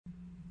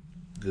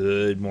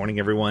Good morning,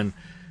 everyone.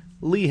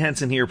 Lee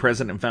Henson here,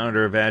 president and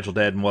founder of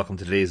AgileDad, and welcome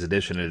to today's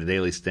edition of the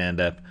Daily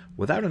Stand-Up.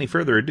 Without any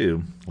further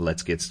ado,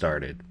 let's get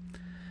started.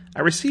 I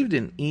received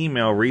an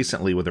email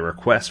recently with a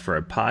request for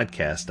a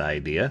podcast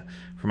idea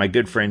from my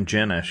good friend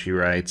Jenna. She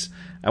writes,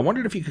 I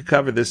wondered if you could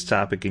cover this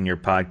topic in your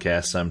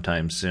podcast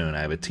sometime soon.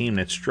 I have a team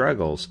that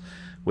struggles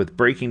with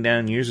breaking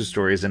down user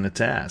stories into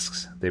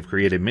tasks. They've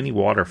created mini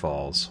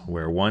waterfalls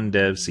where one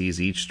dev sees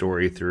each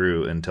story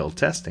through until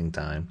testing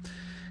time.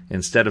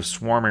 Instead of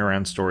swarming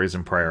around stories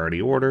in priority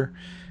order,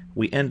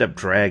 we end up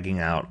dragging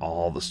out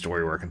all the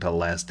story work until the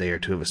last day or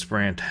two of a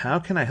sprint. How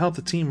can I help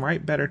the team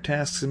write better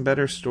tasks and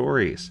better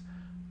stories?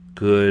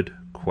 Good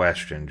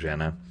question,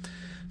 Jenna.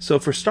 So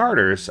for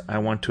starters, I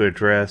want to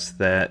address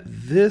that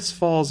this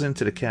falls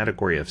into the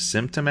category of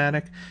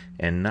symptomatic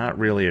and not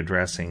really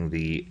addressing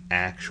the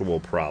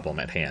actual problem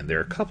at hand. There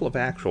are a couple of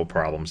actual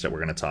problems that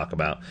we're going to talk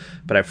about,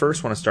 but I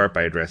first want to start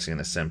by addressing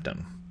the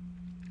symptom.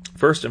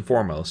 First and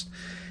foremost,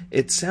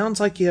 it sounds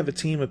like you have a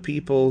team of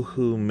people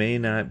who may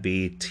not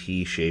be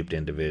T-shaped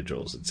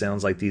individuals. It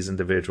sounds like these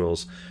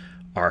individuals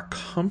are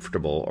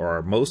comfortable or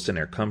are most in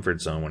their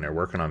comfort zone when they're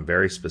working on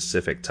very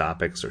specific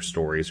topics or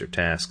stories or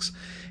tasks,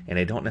 and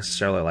they don't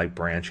necessarily like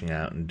branching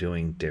out and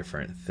doing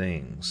different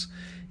things.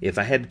 If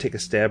I had to take a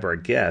stab or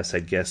a guess,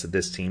 I'd guess that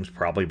this team's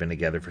probably been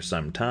together for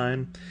some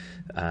time.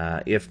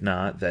 If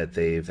not, that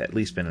they've at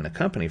least been in a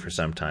company for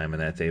some time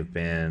and that they've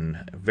been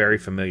very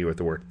familiar with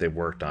the work they've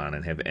worked on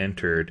and have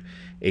entered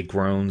a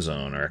grown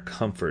zone or a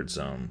comfort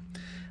zone.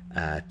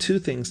 Two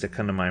things that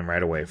come to mind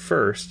right away.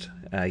 First,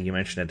 you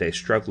mentioned that they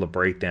struggle to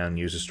break down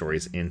user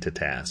stories into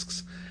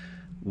tasks.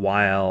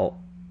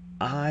 While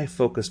I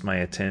focused my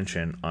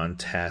attention on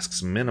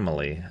tasks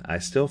minimally, I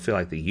still feel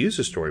like the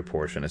user story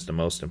portion is the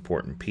most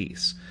important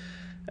piece.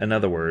 In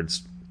other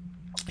words,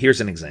 here's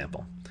an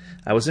example.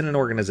 I was in an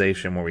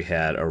organization where we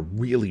had a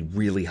really,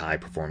 really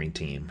high-performing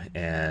team,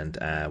 and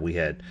we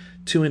had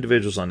two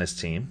individuals on this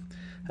team.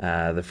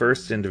 The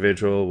first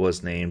individual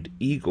was named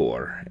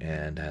Igor,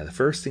 and the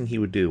first thing he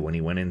would do when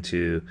he went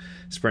into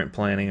sprint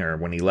planning, or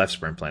when he left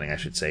sprint planning, I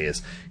should say,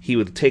 is he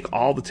would take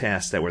all the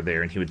tasks that were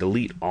there and he would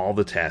delete all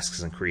the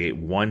tasks and create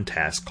one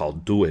task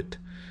called Do It.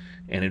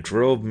 And it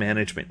drove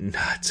management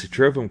nuts. It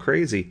drove him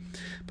crazy.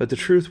 But the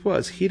truth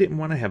was, he didn't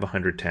want to have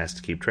 100 tasks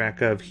to keep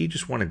track of. He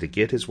just wanted to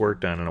get his work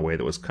done in a way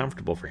that was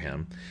comfortable for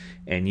him.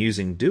 And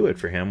using Do It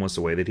for him was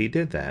the way that he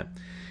did that.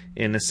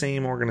 In the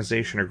same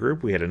organization or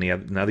group, we had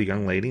another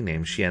young lady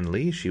named Xian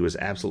Li. She was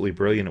absolutely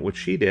brilliant at what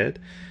she did.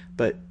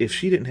 But if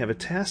she didn't have a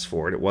task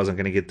for it, it wasn't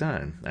going to get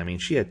done. I mean,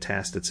 she had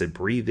tasks that said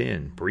breathe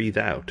in, breathe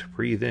out,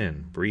 breathe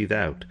in, breathe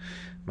out.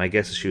 My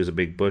guess is she was a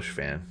big Bush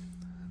fan.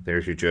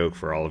 There's your joke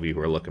for all of you who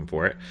are looking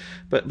for it.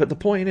 But the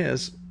point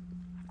is,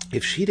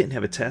 if she didn't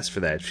have a test for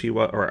that,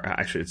 or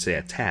I should say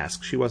a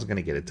task, she wasn't going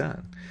to get it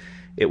done.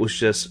 It was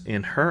just,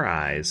 in her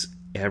eyes,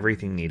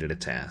 everything needed a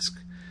task.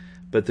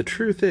 But the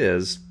truth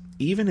is,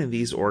 even in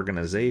these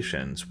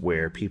organizations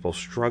where people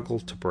struggle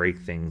to break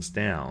things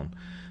down,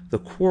 the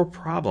core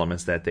problem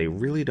is that they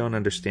really don't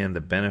understand the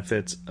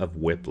benefits of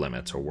WIP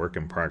limits or work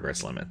in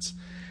progress limits.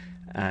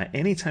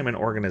 Anytime an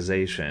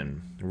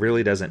organization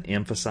really doesn't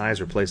emphasize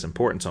or place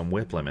importance on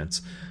WIP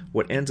limits,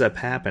 what ends up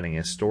happening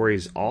is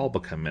stories all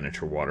become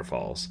miniature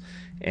waterfalls.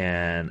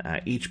 And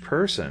each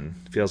person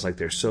feels like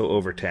they're so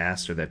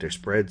overtasked, or that they're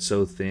spread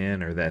so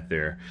thin, or that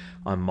they're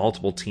on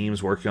multiple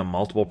teams working on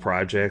multiple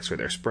projects, or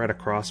they're spread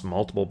across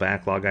multiple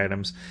backlog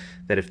items,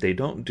 that if they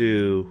don't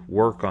do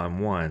work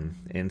on one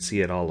and see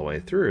it all the way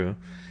through,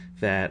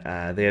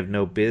 that they have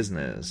no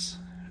business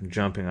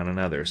jumping on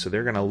another. So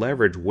they're going to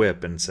leverage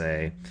WIP and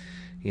say,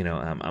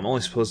 I'm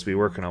only supposed to be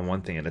working on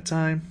one thing at a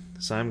time,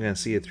 so I'm going to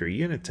see it through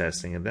unit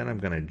testing, and then I'm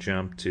going to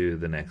jump to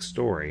the next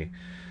story,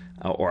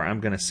 or I'm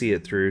going to see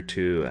it through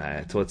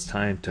till it's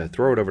time to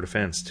throw it over the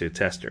fence to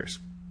testers,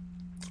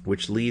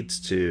 which leads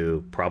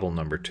to problem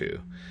number two.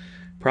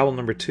 Problem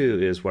number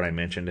two is what I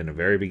mentioned in the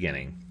very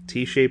beginning: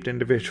 T-shaped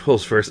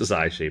individuals versus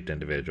I-shaped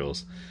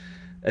individuals.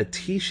 A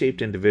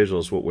T-shaped individual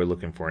is what we're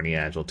looking for in the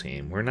Agile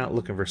team. We're not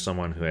looking for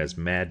someone who has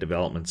mad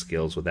development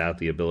skills without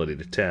the ability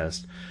to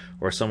test,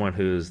 or someone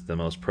who's the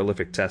most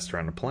prolific tester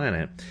on the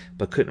planet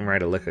but couldn't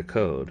write a lick of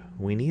code.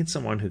 We need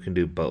someone who can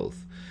do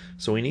both.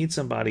 So we need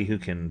somebody who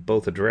can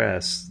both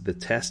address the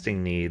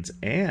testing needs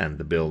and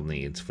the build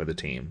needs for the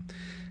team.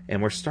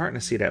 And we're starting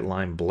to see that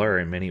line blur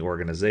in many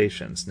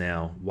organizations.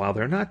 Now, while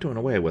they're not doing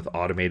away with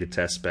automated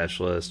test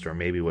specialists, or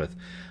maybe with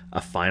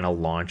a final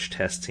launch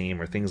test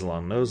team or things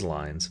along those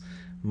lines,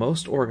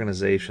 most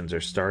organizations are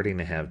starting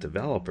to have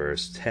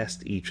developers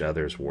test each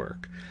other's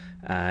work.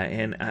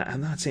 And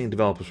I'm not saying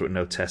developers with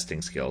no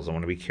testing skills. I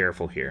want to be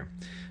careful here.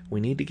 We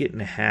need to get in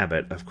the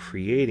habit of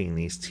creating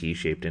these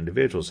T-shaped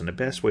individuals, and the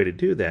best way to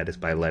do that is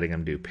by letting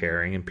them do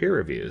pairing and peer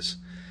reviews.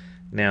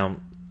 Now,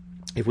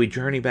 if we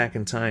journey back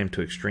in time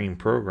to extreme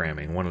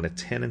programming, one of the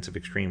tenets of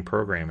extreme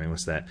programming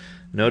was that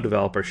no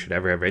developer should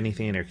ever have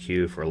anything in their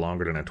queue for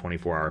longer than a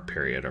 24-hour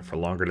period, or for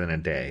longer than a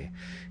day.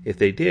 If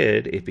they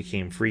did, it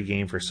became free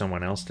game for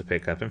someone else to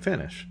pick up and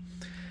finish.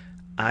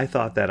 I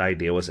thought that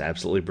idea was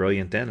absolutely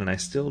brilliant then, and I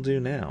still do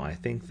now. I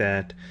think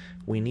that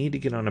we need to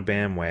get on a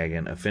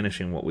bandwagon of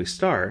finishing what we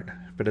start,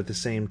 but at the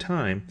same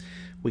time,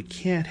 we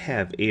can't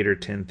have 8 or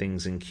 10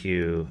 things in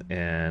queue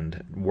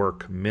and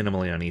work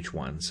minimally on each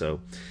one.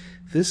 So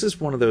this is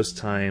one of those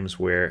times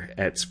where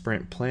at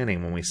sprint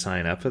planning, when we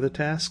sign up for the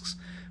tasks,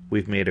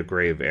 we've made a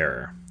grave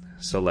error.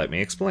 So let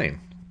me explain.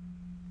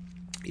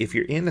 If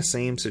you're in the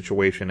same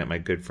situation that my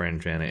good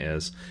friend Jenna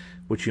is,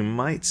 what you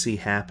might see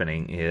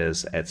happening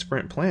is at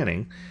sprint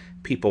planning,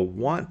 people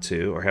want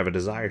to or have a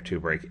desire to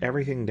break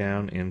everything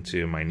down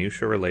into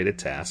minutia-related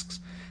tasks.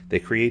 They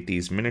create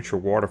these miniature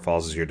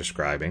waterfalls as you're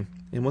describing,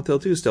 and what they'll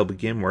do is they'll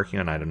begin working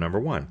on item number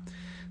 1.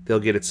 They'll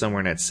get it somewhere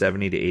in that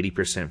 70 to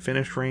 80%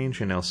 finish range,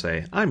 and they'll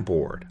say, I'm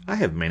bored. I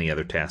have many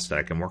other tasks that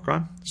I can work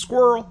on.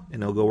 Squirrel!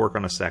 And they'll go work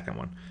on a second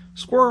one.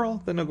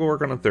 Squirrel! Then they'll go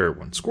work on a third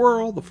one.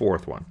 Squirrel! The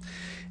fourth one.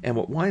 And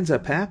what winds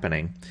up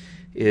happening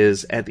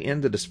is at the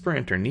end of the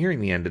sprint, or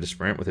nearing the end of the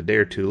sprint with a day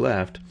or two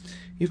left,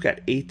 you've got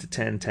 8 to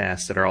 10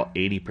 tasks that are all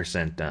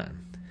 80%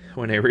 done.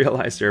 When they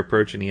realize they're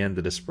approaching the end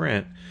of the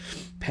sprint,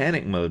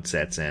 panic mode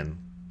sets in,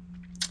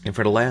 and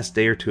for the last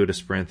day or two of the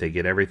sprint, they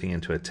get everything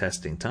into a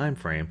testing time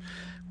frame,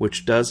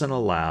 which doesn't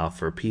allow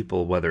for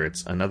people, whether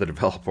it's another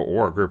developer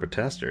or a group of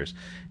testers,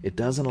 it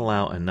doesn't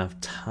allow enough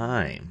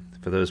time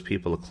for those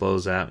people to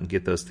close out and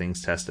get those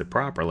things tested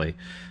properly.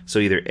 So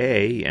either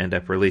A, you end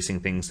up releasing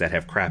things that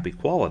have crappy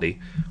quality,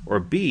 or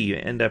B, you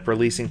end up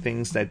releasing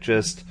things that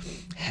just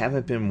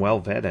haven't been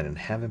well vetted and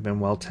haven't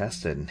been well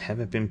tested and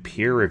haven't been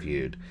peer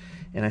reviewed.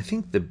 And I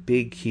think the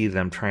big key that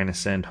I'm trying to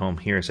send home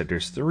here is that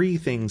there's 3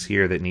 things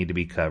here that need to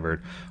be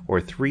covered,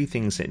 or 3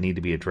 things that need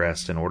to be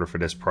addressed in order for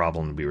this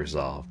problem to be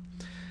resolved.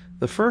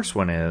 The first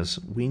one is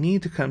we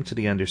need to come to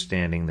the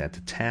understanding that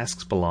the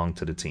tasks belong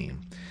to the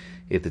team.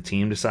 If the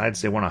team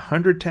decides they want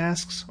 100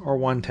 tasks or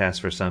 1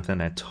 task for something,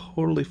 that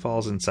totally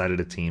falls inside of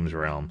the team's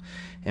realm,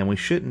 and we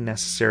shouldn't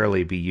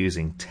necessarily be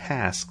using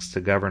tasks to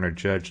govern or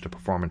judge the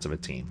performance of a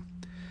team.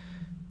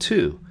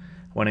 2,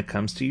 when it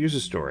comes to user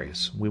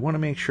stories, we want to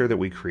make sure that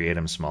we create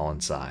them small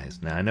in size.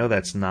 Now, I know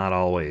that's not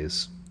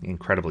always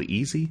incredibly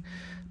easy,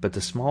 but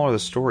the smaller the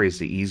stories,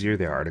 the easier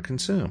they are to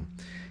consume.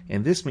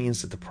 And this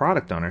means that the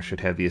product owner should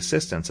have the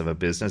assistance of a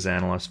business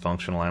analyst,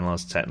 functional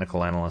analyst,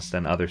 technical analyst,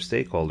 and other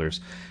stakeholders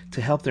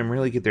to help them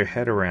really get their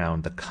head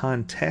around the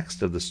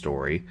context of the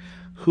story,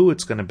 who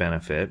it's going to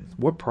benefit,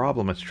 what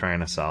problem it's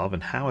trying to solve,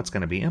 and how it's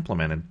going to be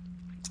implemented,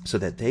 so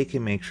that they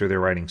can make sure they're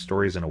writing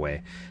stories in a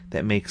way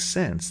that makes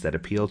sense, that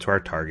appeal to our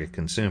target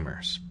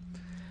consumers.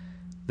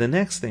 The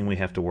next thing we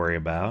have to worry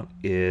about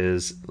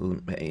is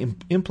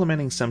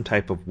implementing some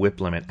type of WIP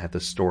limit at the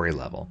story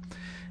level.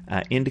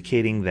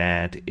 Indicating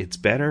that it's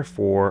better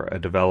for a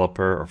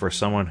developer or for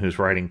someone who's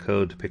writing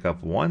code to pick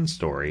up one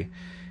story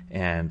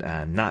and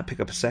not pick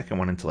up a second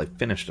one until they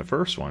finish the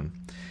first one,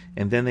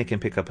 and then they can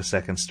pick up a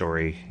second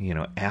story,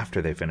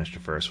 after they finish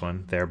the first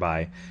one,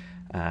 thereby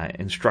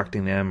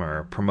instructing them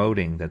or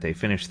promoting that they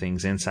finish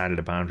things inside of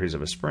the boundaries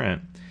of a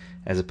sprint,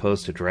 as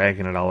opposed to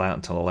dragging it all out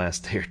until the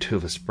last day or two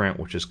of a sprint,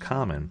 which is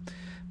common.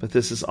 But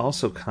this is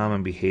also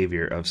common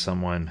behavior of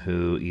someone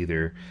who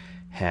either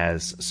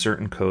has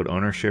certain code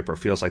ownership or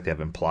feels like they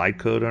have implied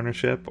code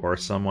ownership, or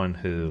someone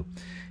who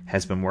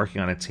has been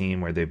working on a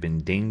team where they've been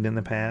dinged in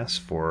the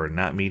past for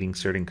not meeting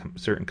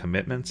certain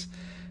commitments,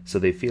 so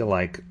they feel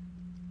like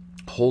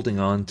holding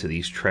on to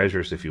these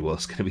treasures, if you will,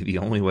 is going to be the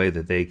only way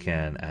that they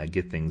can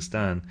get things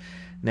done.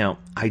 Now,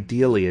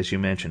 ideally, as you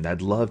mentioned,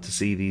 I'd love to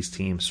see these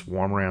teams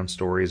swarm around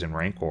stories in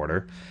rank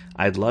order.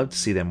 I'd love to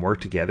see them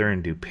work together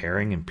and do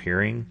pairing and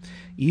peering,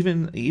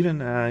 even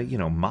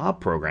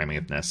mob programming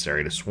if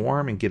necessary, to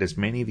swarm and get as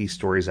many of these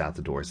stories out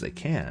the door as they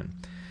can.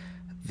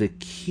 The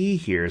key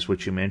here is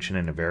what you mentioned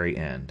in the very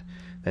end,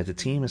 that the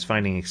team is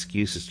finding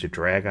excuses to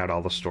drag out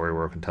all the story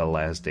work until the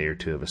last day or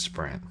two of a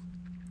sprint.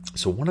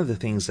 So one of the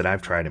things that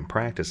I've tried in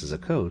practice as a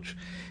coach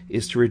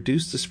is to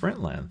reduce the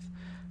sprint length.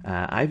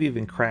 I've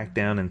even cracked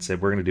down and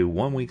said we're going to do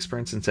 1 week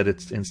sprints instead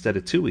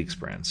of 2 week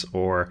sprints,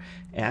 or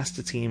asked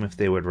the team if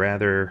they would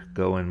rather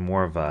go in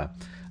more of a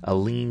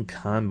lean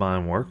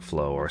Kanban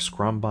workflow or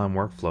Scrumban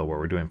workflow where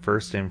we're doing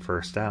first in,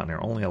 first out, and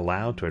they're only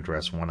allowed to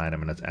address one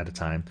item at a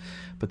time,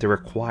 but they're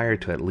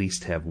required to at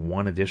least have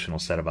one additional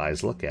set of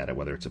eyes look at it,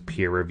 whether it's a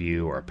peer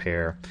review or a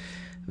pair.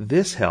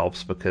 This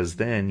helps because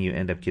then you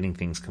end up getting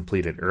things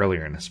completed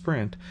earlier in the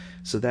sprint,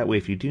 so that way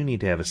if you do need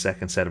to have a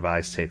second set of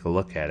eyes take a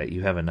look at it,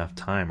 you have enough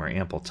time or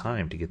ample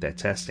time to get that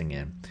testing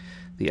in.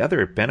 The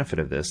other benefit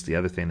of this, the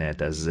other thing that it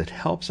does, is it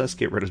helps us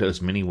get rid of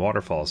those mini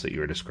waterfalls that you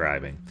were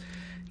describing.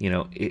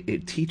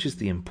 It teaches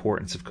the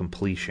importance of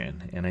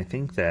completion, and I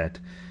think that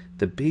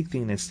the big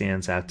thing that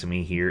stands out to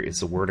me here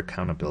is the word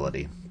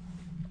accountability.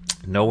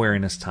 Nowhere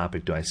in this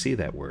topic do I see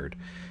that word.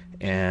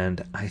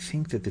 And I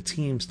think that the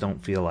teams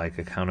don't feel like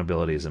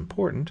accountability is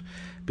important,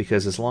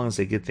 because as long as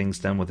they get things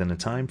done within a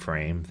time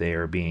frame, they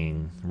are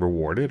being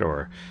rewarded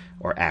or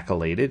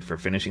accoladed for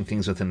finishing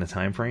things within the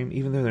time frame,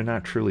 even though they're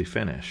not truly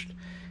finished.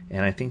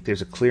 And I think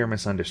there's a clear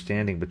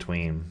misunderstanding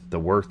between the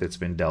work that's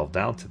been delved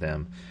out to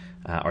them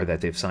or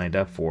that they've signed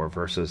up for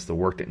versus the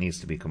work that needs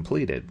to be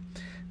completed.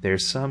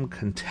 There's some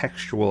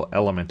contextual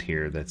element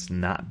here that's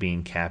not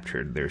being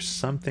captured. There's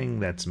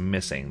something that's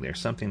missing. There's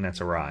something that's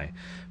awry.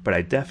 But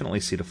I definitely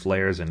see the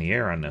flares in the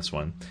air on this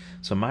one.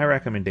 So my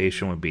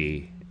recommendation would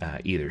be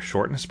either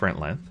shorten the sprint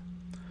length,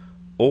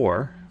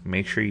 or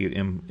make sure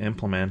you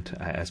implement,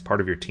 as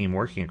part of your team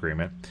working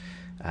agreement,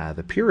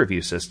 the peer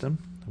review system,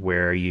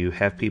 where you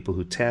have people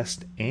who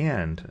test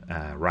and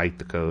write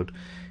the code,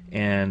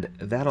 and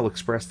that'll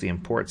express the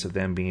importance of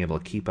them being able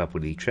to keep up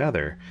with each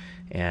other.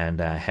 And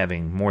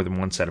having more than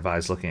one set of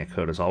eyes looking at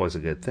code is always a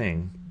good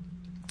thing.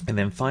 And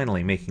then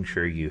finally, making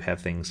sure you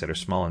have things that are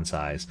small in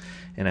size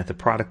and that the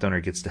product owner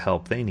gets the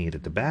help they need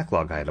at the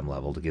backlog item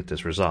level to get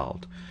this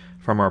resolved.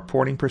 From a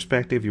reporting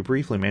perspective, you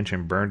briefly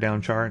mentioned burn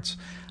down charts.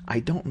 I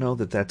don't know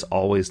that that's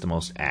always the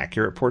most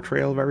accurate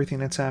portrayal of everything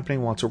that's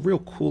happening. While it's a real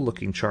cool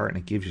looking chart and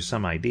it gives you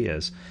some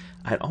ideas,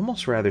 I'd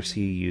almost rather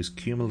see you use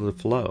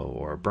cumulative flow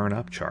or burn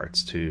up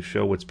charts to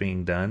show what's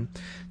being done,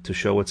 to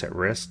show what's at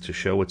risk, to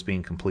show what's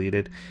being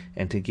completed,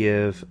 and to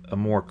give a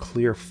more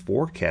clear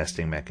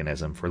forecasting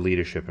mechanism for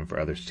leadership and for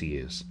others to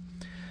use.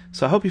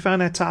 So I hope you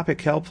found that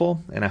topic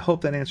helpful, and I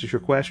hope that answers your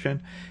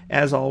question.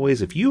 As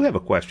always, if you have a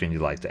question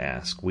you'd like to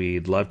ask,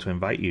 we'd love to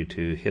invite you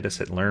to hit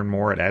us at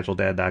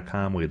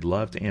learnmore@agiledad.com. We'd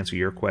love to answer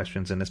your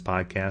questions in this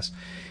podcast.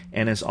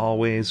 And as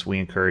always, we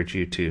encourage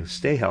you to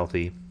stay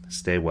healthy,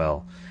 stay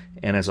well,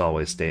 and as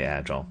always, stay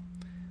agile.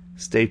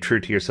 Stay true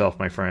to yourself,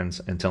 my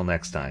friends. Until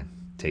next time,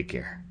 take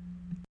care.